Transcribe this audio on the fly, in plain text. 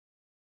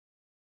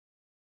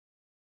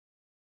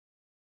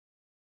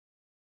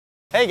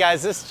Hey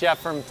guys, this is Jeff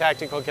from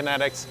Tactical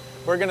Kinetics.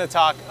 We're going to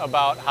talk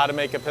about how to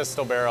make a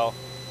pistol barrel.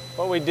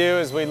 What we do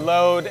is we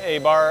load a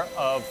bar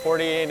of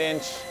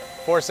 48-inch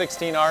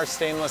 416R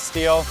stainless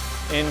steel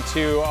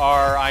into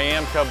our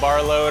IAMCA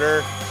bar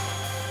loader.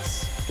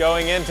 It's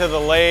going into the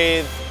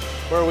lathe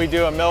where we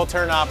do a mill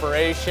turn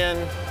operation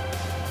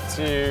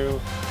to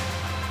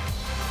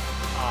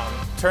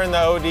turn the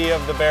OD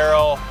of the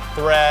barrel,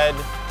 thread,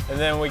 and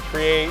then we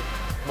create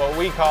what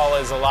we call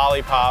as a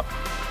lollipop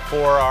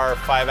for our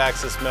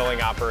 5-axis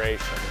milling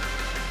operation.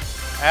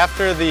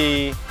 After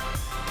the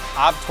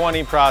Op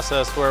 20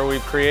 process where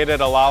we've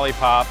created a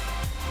lollipop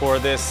for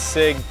this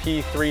SIG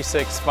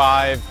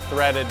P365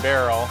 threaded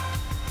barrel,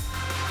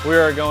 we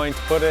are going to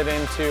put it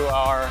into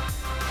our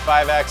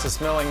 5-axis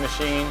milling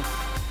machine.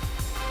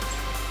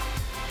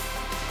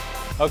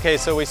 Okay,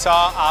 so we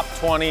saw Op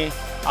 20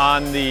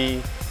 on the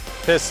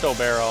pistol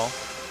barrel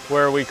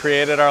where we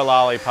created our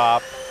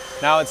lollipop.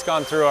 Now it's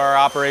gone through our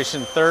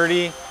Operation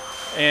 30,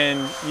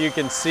 and you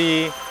can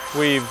see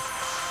we've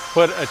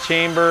put a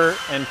chamber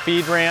and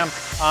feed ramp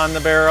on the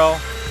barrel.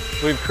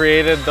 We've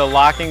created the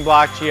locking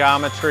block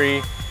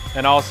geometry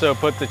and also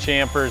put the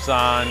champers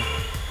on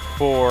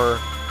for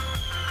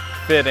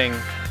fitting,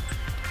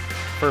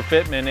 for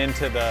fitment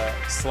into the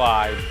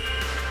slide.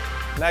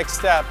 Next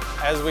step,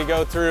 as we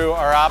go through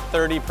our Op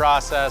 30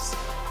 process,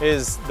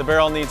 is the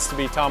barrel needs to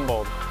be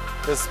tumbled.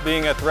 This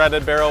being a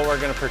threaded barrel, we're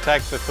going to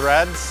protect the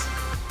threads.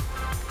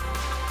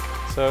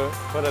 So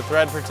put a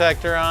thread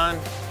protector on.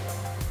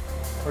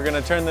 We're going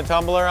to turn the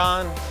tumbler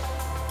on. There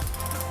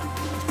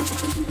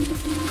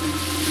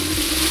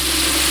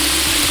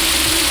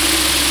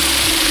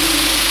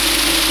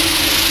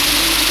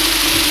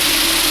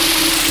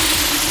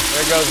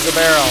goes the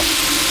barrel.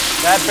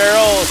 That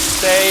barrel will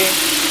stay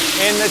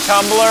in the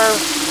tumbler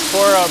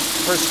for a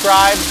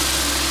prescribed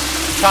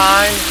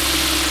time.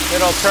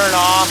 It'll turn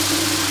off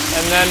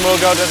and then we'll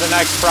go to the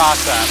next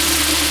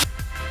process.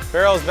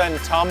 Barrel's been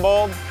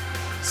tumbled.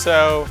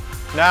 So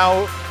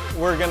now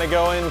we're going to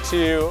go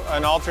into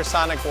an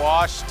ultrasonic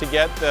wash to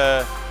get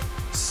the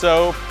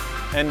soap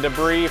and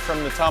debris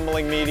from the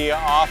tumbling media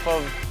off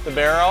of the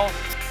barrel.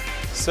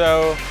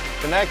 So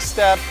the next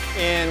step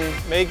in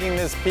making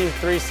this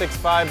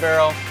P365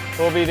 barrel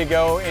will be to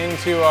go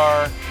into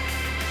our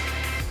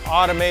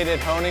automated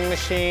honing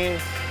machine.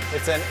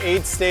 It's an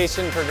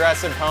 8-station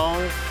progressive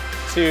hone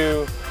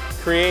to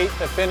create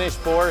the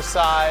finished bore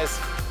size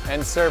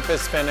and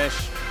surface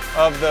finish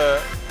of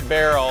the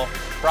barrel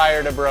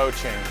prior to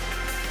broaching.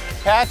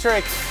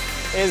 Patrick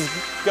is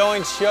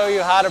going to show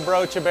you how to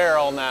broach a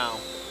barrel now.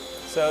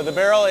 So the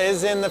barrel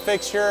is in the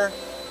fixture.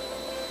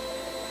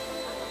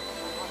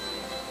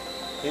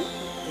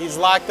 He's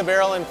locked the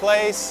barrel in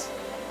place.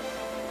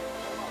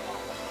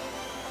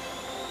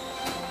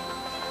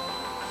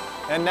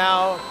 And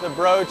now the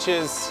broach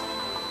is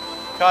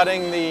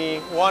cutting the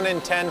 1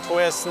 in 10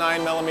 twist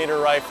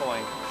 9mm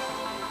rifling.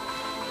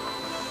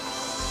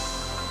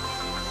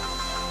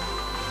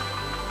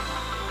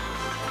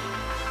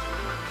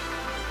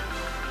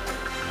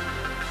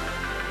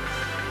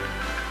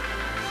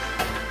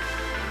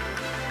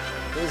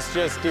 He's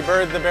just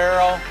deburred the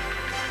barrel,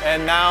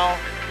 and now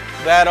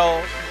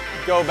that'll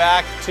go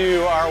back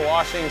to our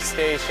washing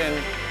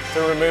station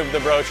to remove the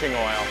broaching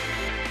oil.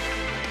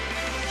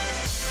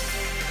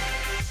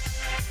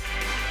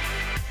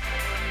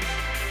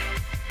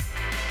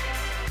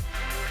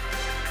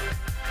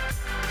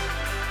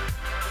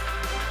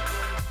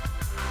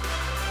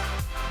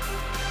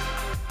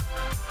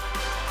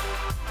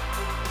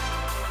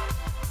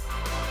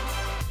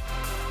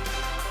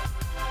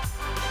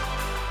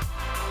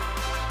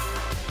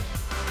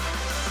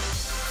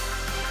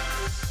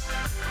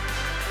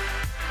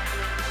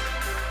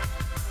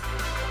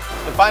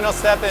 The final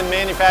step in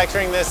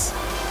manufacturing this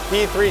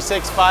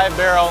P365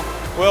 barrel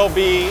will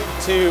be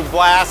to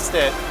blast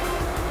it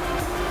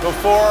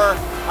before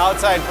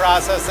outside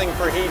processing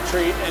for heat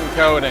treat and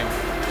coating.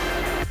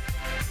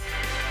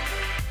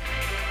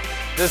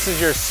 This is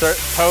your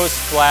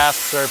post-blast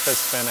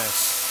surface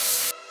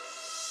finish.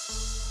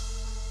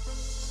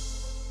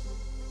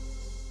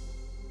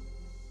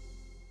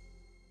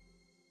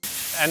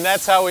 And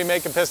that's how we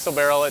make a pistol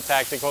barrel at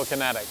Tactical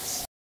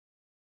Kinetics.